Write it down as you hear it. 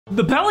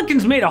The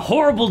Pelicans made a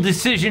horrible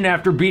decision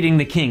after beating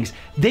the Kings.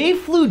 They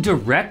flew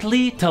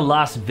directly to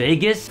Las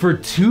Vegas for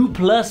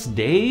 2+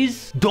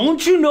 days?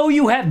 Don't you know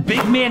you have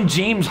big man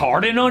James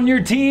Harden on your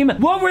team?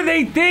 What were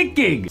they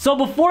thinking? So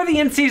before the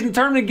in-season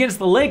tournament against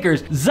the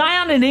Lakers,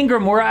 Zion and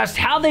Ingram were asked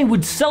how they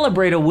would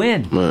celebrate a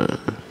win.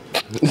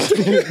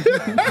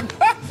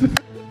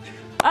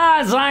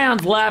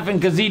 Zion's laughing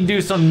because he'd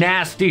do some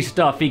nasty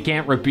stuff he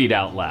can't repeat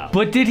out loud.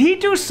 But did he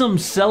do some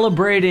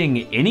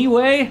celebrating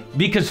anyway?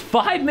 Because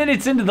 5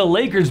 minutes into the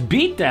Lakers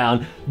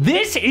beatdown,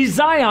 this is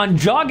Zion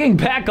jogging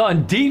back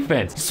on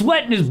defense,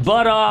 sweating his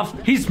butt off.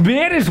 His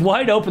man is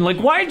wide open. Like,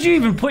 why'd you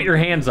even put your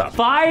hands up?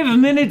 5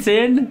 minutes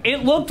in,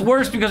 it looked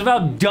worse because of how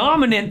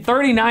dominant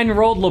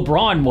 39-year-old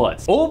LeBron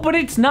was. Oh, but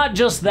it's not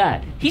just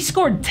that. He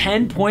scored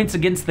 10 points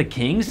against the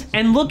Kings,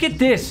 and look at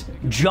this,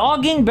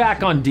 jogging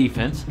back on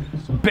defense,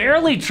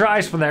 barely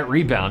tries for that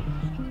rebound.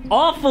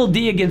 Awful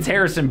D against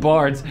Harrison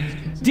Barnes.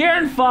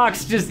 De'Aaron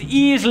Fox just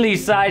easily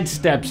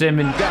sidesteps him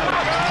and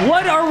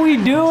what are we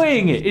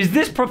doing? Is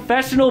this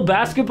professional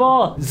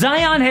basketball?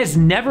 Zion has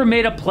never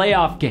made a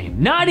playoff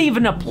game, not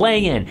even a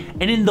play-in.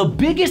 And in the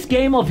biggest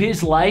game of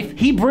his life,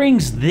 he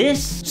brings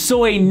this.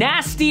 So a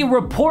nasty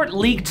report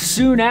leaked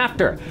soon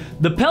after.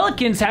 The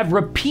Pelicans have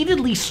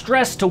repeatedly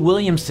stressed to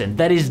Williamson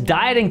that his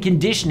diet and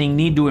conditioning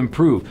need to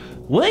improve.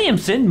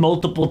 Williamson,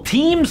 multiple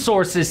team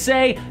sources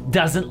say,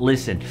 doesn't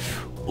listen.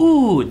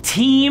 Ooh,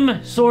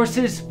 team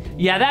sources?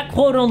 Yeah, that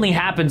quote only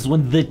happens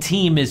when the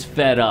team is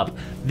fed up.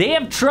 They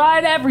have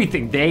tried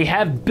everything. They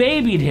have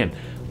babied him,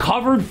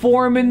 covered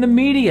for him in the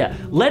media,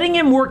 letting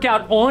him work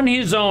out on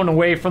his own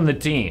away from the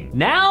team.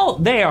 Now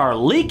they are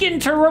leaking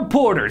to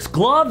reporters,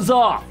 gloves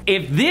off.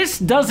 If this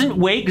doesn't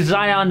wake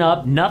Zion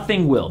up,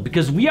 nothing will,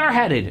 because we are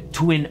headed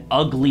to an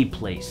ugly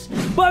place.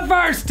 But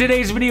first,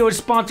 today's video is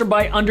sponsored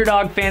by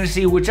Underdog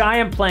Fantasy, which I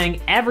am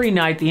playing every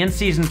night. The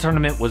in-season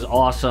tournament was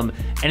awesome,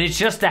 and it's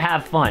just to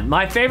have fun.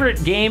 My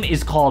favorite game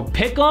is called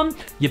Pick'em.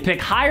 You pick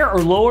higher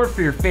or lower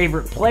for your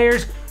favorite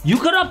players. You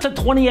could up to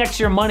 20x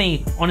your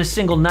money on a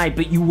single night,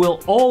 but you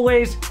will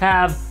always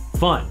have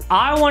fun.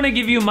 I want to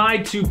give you my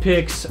 2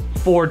 picks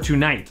for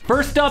tonight.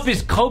 First up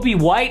is Kobe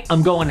White.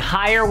 I'm going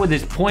higher with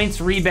his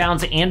points,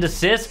 rebounds, and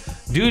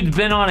assists. Dude's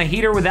been on a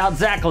heater without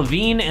Zach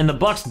LaVine, and the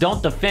Bucks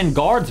don't defend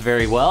guards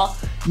very well.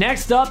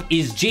 Next up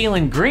is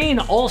Jalen Green,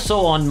 also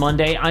on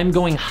Monday. I'm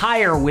going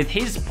higher with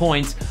his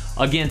points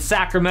against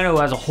Sacramento,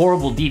 who has a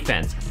horrible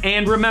defense.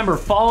 And remember,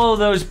 follow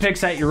those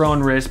picks at your own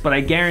risk, but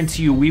I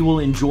guarantee you we will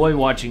enjoy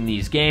watching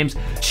these games.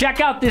 Check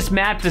out this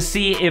map to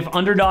see if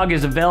Underdog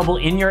is available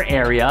in your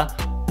area,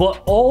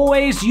 but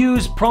always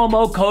use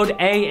promo code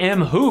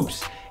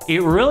AMHOOPS.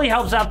 It really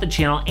helps out the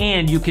channel,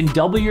 and you can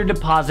double your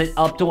deposit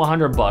up to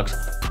 100 bucks.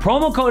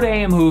 Promo code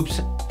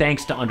AMHOOPS,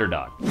 thanks to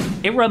Underdog.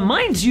 It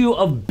reminds you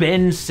of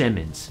Ben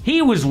Simmons.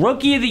 He was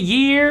Rookie of the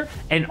Year,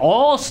 an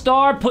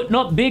all-star putting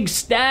up big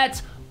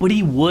stats, but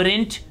he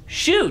wouldn't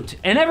shoot.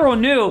 And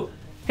everyone knew,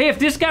 hey, if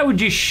this guy would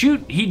just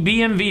shoot, he'd be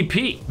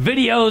MVP.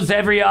 Videos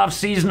every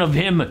offseason of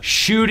him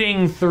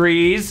shooting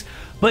threes.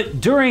 But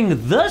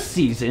during the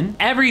season,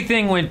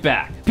 everything went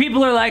back.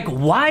 People are like,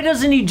 why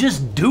doesn't he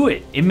just do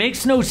it? It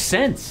makes no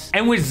sense.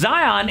 And with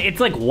Zion, it's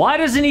like, why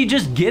doesn't he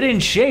just get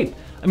in shape?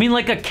 I mean,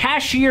 like a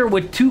cashier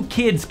with 2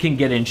 kids can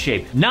get in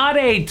shape, not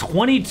a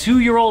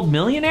 22-year-old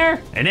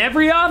millionaire. And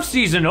every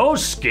offseason, oh,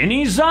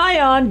 skinny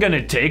Zion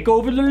gonna take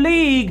over the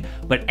league.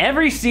 But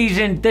every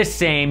season, the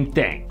same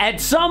thing.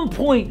 At some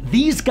point,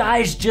 these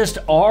guys just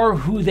are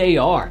who they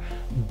are.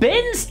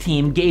 Ben's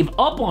team gave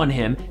up on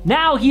him.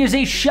 Now he is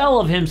a shell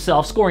of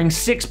himself, scoring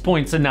 6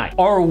 points a night.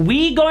 Are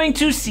we going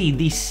to see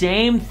the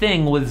same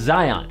thing with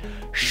Zion?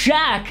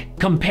 Shaq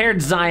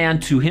compared Zion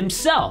to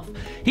himself.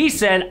 He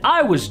said,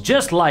 I was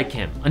just like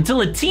him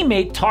until a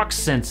teammate talked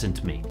sense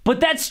into me. But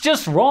that's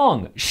just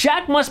wrong.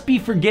 Shaq must be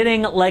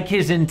forgetting like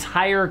his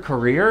entire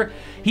career.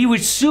 He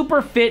was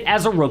super fit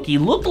as a rookie,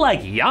 looked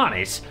like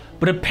Giannis,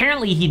 but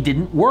apparently he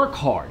didn't work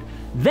hard.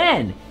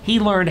 Then he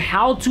learned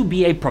how to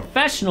be a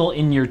professional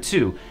in year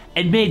 2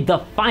 and made the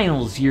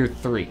finals year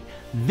 3.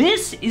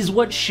 This is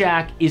what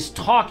Shaq is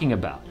talking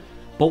about.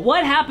 But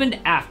what happened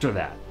after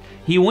that?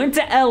 He went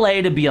to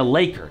LA to be a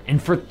Laker,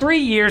 and for 3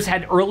 years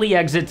had early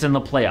exits in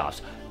the playoffs.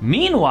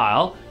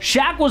 Meanwhile,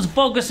 Shaq was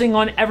focusing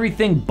on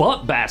everything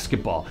but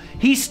basketball.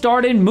 He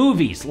starred in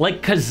movies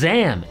like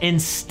Kazam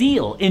and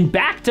Steel in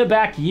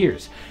back-to-back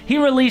years. He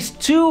released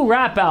 2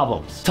 rap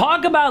albums.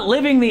 Talk about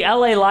living the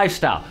LA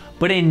lifestyle.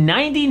 But in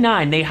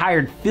 '99, they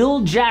hired Phil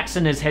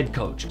Jackson as head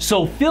coach.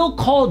 So Phil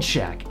called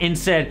Shaq and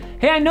said,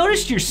 hey, I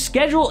noticed your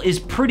schedule is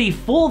pretty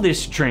full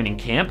this training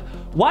camp.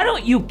 Why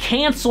don't you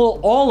cancel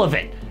all of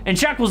it? And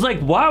Shaq was like,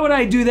 why would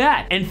I do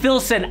that? And Phil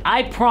said,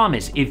 I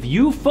promise, if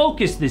you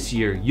focus this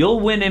year, you'll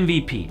win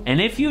MVP. And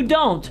if you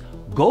don't,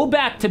 go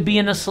back to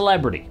being a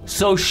celebrity.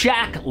 So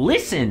Shaq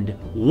listened,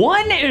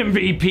 won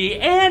MVP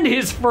and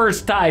his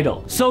first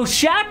title. So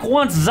Shaq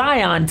wants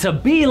Zion to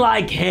be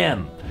like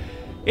him.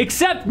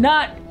 Except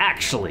not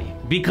actually,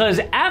 because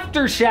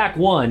after Shaq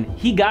won,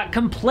 he got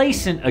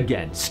complacent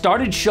again,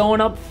 started showing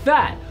up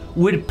fat.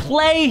 would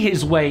play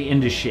his way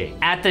into shape.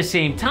 At the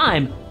same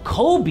time,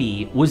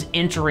 Kobe was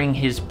entering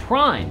his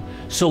prime,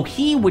 so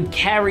he would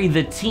carry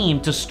the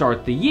team to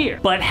start the year.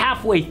 But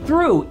halfway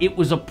through, it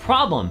was a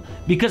problem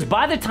because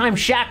by the time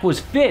Shaq was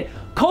fit,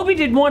 Kobe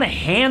didn't want to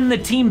hand the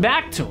team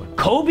back to him.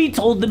 Kobe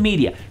told the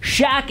media,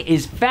 "Shaq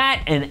is fat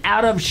and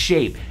out of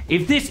shape.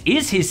 If this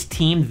is his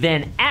team,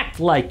 then act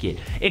like it."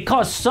 It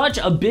caused such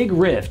a big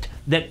rift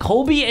that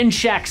Kobe and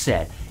Shaq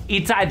said,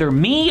 "It's either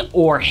me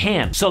or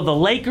him." So the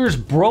Lakers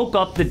broke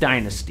up the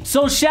dynasty.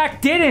 So Shaq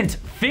didn't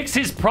fix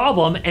his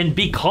problem and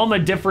become a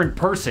different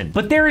person.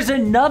 But there is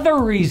another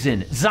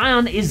reason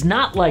Zion is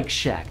not like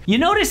Shaq. You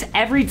notice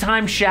every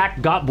time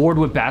Shaq got bored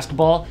with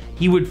basketball,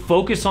 he would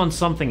focus on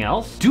something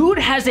else? Dude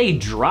has a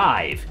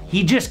drive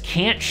he just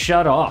can't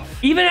shut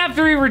off. Even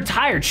after he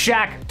retired,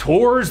 Shaq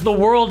tours the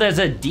world as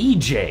a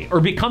DJ or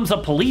becomes a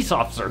police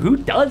officer. Who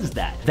does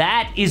that?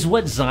 That is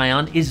what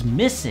Zion is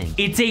missing.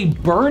 It's a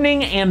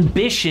burning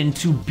ambition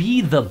to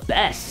be the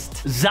best.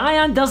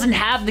 Zion doesn't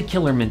have the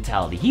killer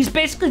mentality. He's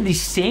basically the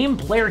same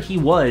player he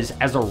was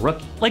as a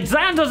rookie. Like,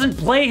 Zion doesn't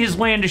play his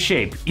way into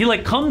shape. He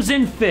like comes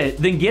in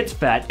fit, then gets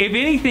fat. If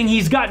anything,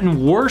 he's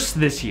gotten worse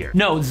this year.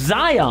 No,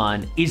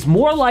 Zion is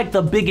more like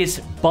the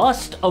biggest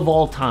bust of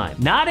all time.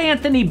 Not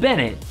Anthony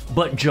Bennett,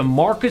 but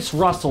Jamarcus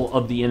Russell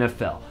of the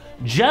NFL.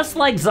 Just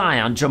like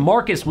Zion,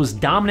 Jamarcus was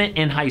dominant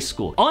in high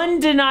school.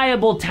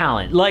 Undeniable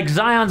talent, like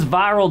Zion's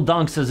viral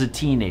dunks as a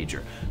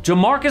teenager.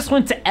 Jamarcus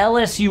went to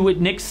LSU with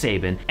Nick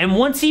Saban, and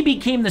once he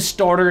became the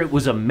starter, it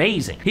was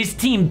amazing. His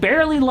team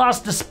barely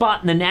lost a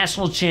spot in the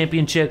national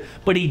championship,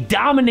 but he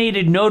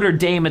dominated Notre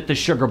Dame at the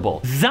Sugar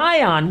Bowl.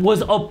 Zion was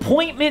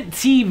appointment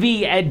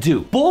TV at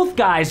Duke. Both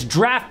guys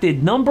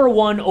drafted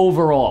 #1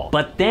 overall,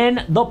 but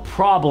then the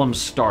problems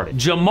started.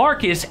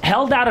 Jamarcus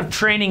held out of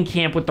training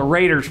camp with the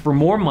Raiders for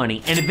more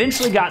money and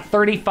eventually got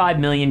 $35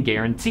 million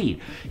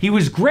guaranteed. He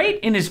was great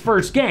in his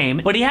first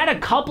game, but he had a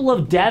couple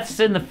of deaths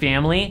in the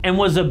family and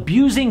was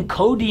abusing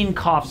codeine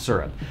cough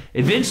syrup.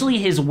 Eventually,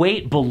 his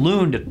weight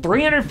ballooned to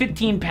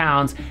 315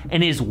 pounds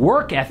and his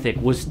work ethic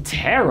was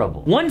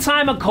terrible. One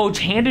time, a coach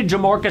handed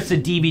Jamarcus a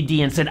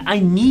DVD and said, "I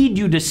need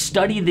you to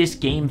study this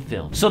game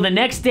film." So the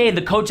next day,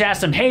 the coach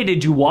asked him, "Hey,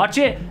 did you watch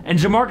it?" And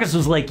Jamarcus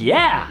was like,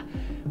 "Yeah."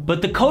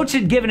 But the coach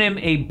had given him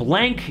a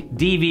blank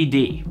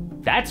DVD.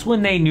 That's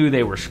when they knew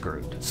they were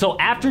screwed. So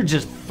after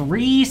just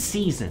 3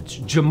 seasons,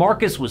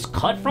 Jamarcus was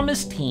cut from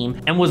his team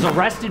and was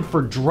arrested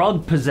for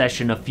drug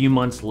possession a few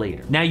months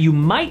later. Now you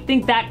might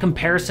think that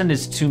comparison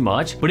is too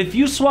much, but if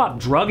you swap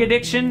drug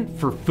addiction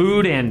for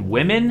food and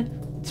women,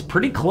 it's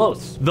pretty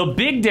close. The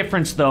big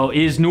difference though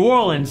is New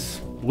Orleans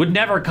would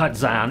never cut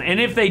Zion, and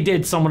if they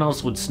did, someone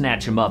else would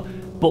snatch him up.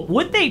 But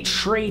would they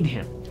trade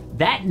him?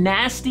 That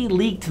nasty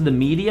leak to the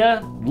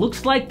media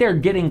looks like they're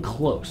getting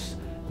close.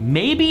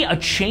 Maybe a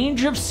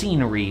change of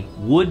scenery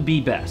would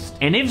be best.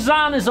 And if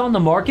Zion is on the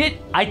market,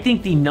 I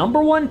think the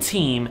 #1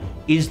 team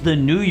is the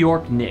New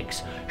York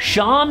Knicks.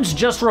 Shams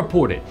just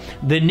reported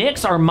the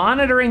Knicks are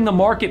monitoring the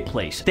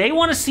marketplace. They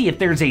want to see if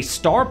there's a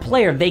star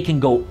player they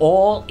can go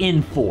all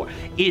in for.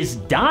 Is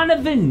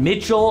Donovan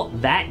Mitchell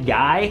that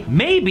guy?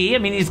 Maybe. I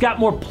mean, he's got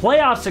more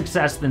playoff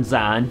success than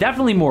Zion,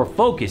 definitely more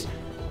focused.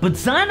 But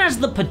Zion has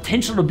the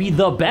potential to be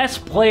the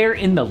best player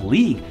in the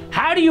league.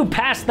 How do you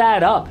pass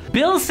that up?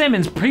 Bill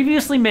Simmons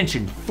previously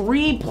mentioned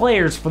 3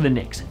 players for the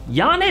Knicks: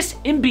 Giannis,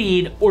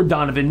 Embiid, or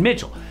Donovan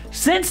Mitchell.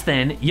 Since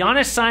then,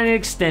 Giannis signed an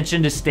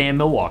extension to stay in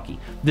Milwaukee.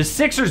 The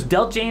Sixers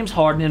dealt James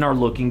Harden and are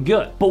looking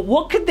good. But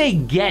what could they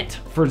get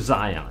for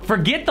Zion?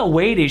 Forget the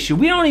weight issue.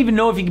 We don't even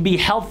know if he could be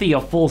healthy a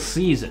full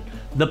season.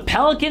 The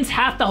Pelicans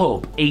have to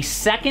hope a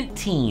second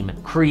team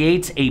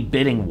creates a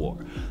bidding war.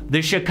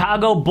 The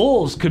Chicago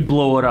Bulls could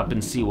blow it up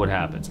and see what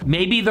happens.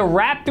 Maybe the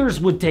Raptors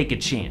would take a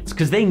chance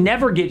because they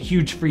never get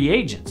huge free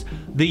agents.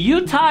 The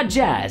Utah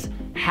Jazz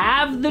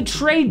have the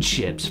trade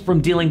chips from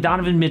dealing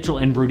Donovan Mitchell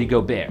and Rudy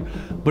Gobert.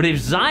 But if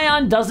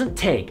Zion doesn't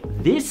take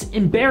this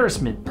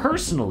embarrassment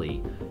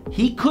personally,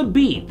 he could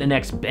be the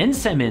next Ben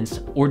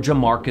Simmons or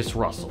Jamarcus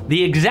Russell.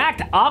 The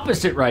exact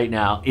opposite right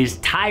now is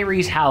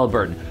Tyrese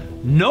Halliburton.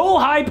 No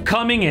hype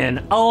coming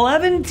in,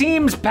 11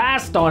 teams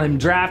passed on him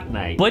draft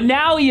night, but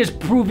now he is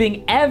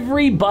proving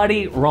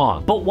everybody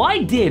wrong. But why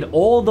did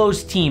all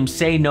those teams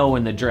say no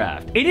in the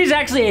draft? It is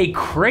actually a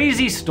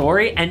crazy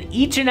story, and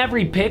each and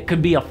every pick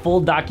could be a full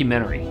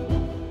documentary.